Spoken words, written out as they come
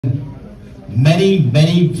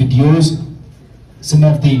many videos, some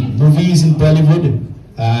of the movies in Bollywood,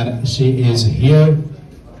 and she is here,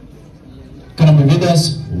 gonna be with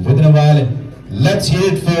us within a while. Let's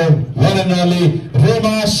hear it for one and only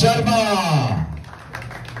Ruma Sharma.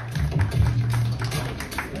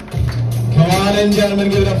 Come on, ladies and gentlemen,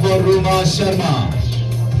 give it up for Ruma Sharma.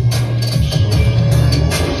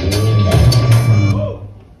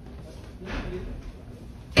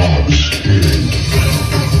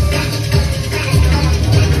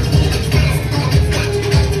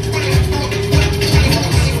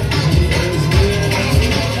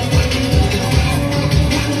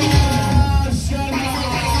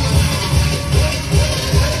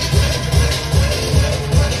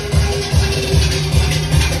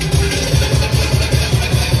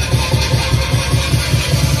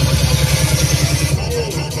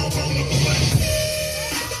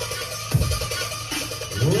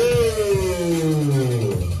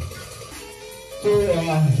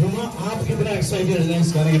 Ruma, आप कितना excited हैं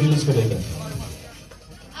इस गाने की release को लेकर?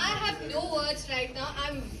 I have no words right now.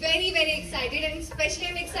 I'm very excited, and especially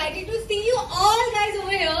I'm excited to see you all guys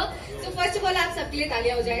over here. So first of all, आप सबके लिए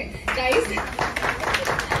तालियां हो जाएं, guys.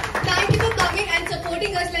 Thank you for coming and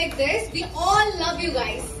supporting us like this. We all love you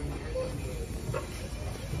guys.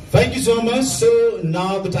 Thank you so much. So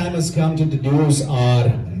now the time has come to introduce our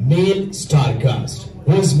male star cast,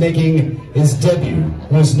 who is making his debut,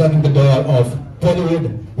 who is knocking the door of Bollywood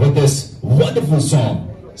with this wonderful song.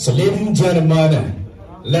 So ladies and gentlemen,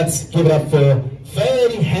 let's give it up for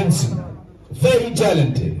very handsome, very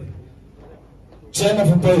talented, gem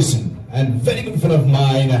of a person, and very good friend of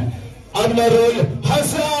mine, Anvarul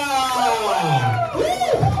Hasan.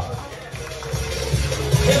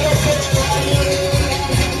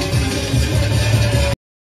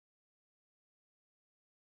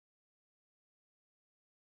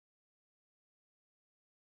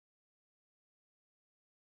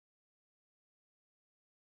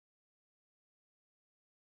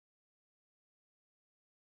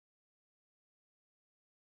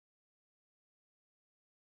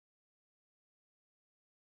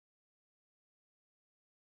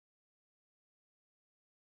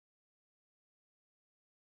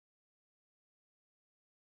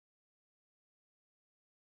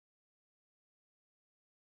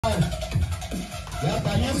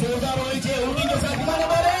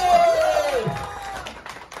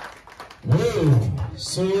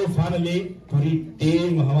 So finally पूरी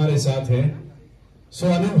team हमारे साथ है. So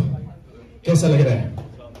अनु, कैसा लग रहा है?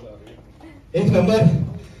 एक number,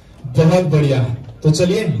 बहुत बढ़िया. तो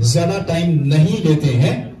चलिए ज्यादा टाइम नहीं लेते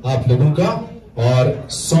हैं आप लोगों का और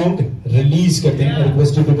सॉन्ग रिलीज करते हैं.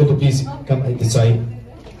 Request to people to please come this side.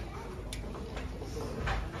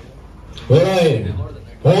 Alright,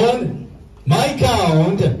 on my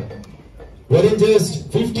count, within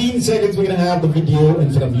just 15 seconds, we're going to have the video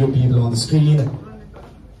in front of you people on the screen.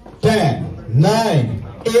 10, 9,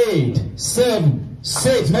 8, 7,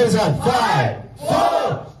 6, मेरे साथ 5,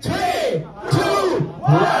 4, 3, 2,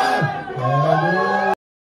 1.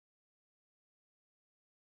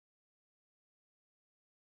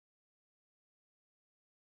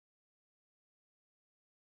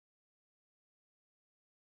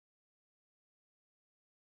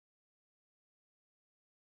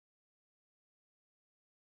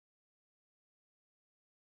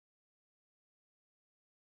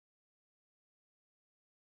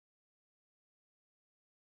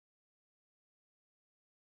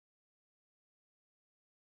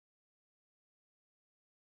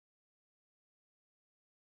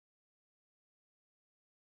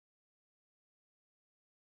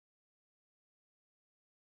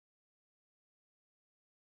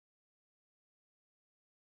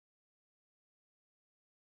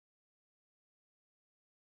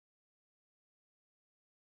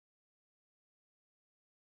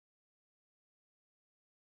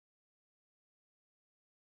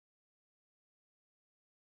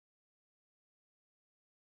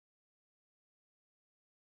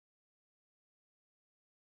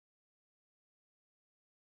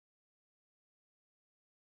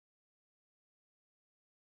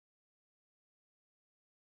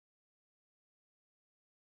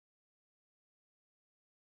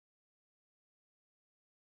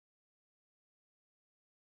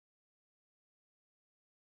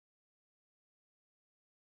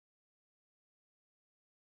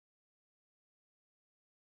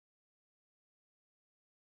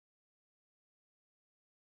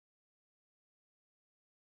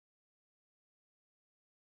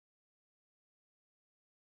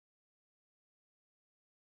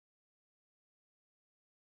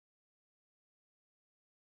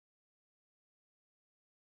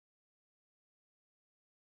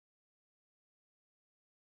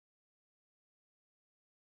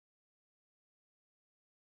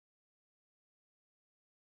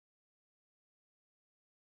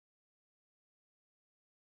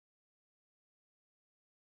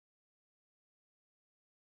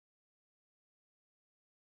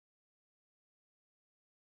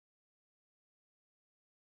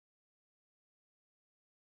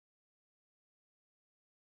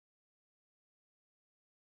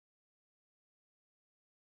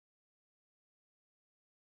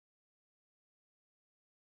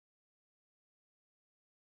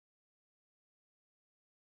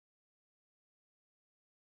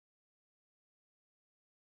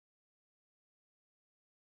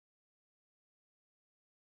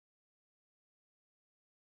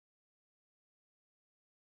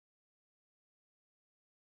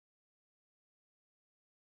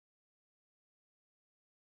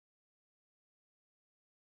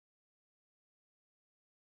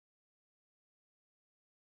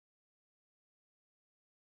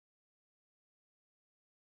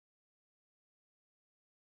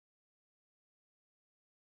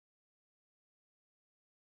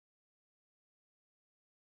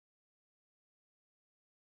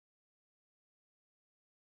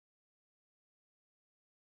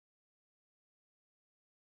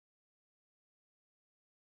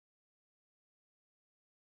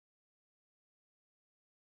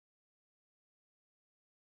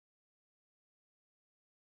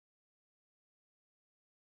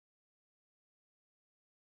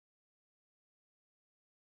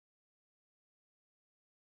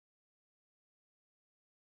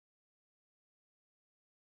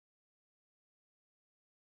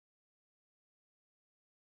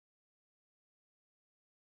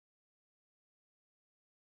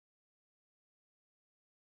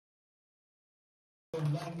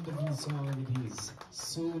 wonderful song it is.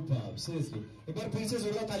 Superb, seriously. एक बार फिर से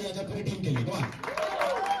जोरदार ताली आ जाए पूरी team के लिए. Come on.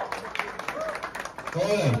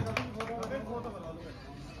 All right.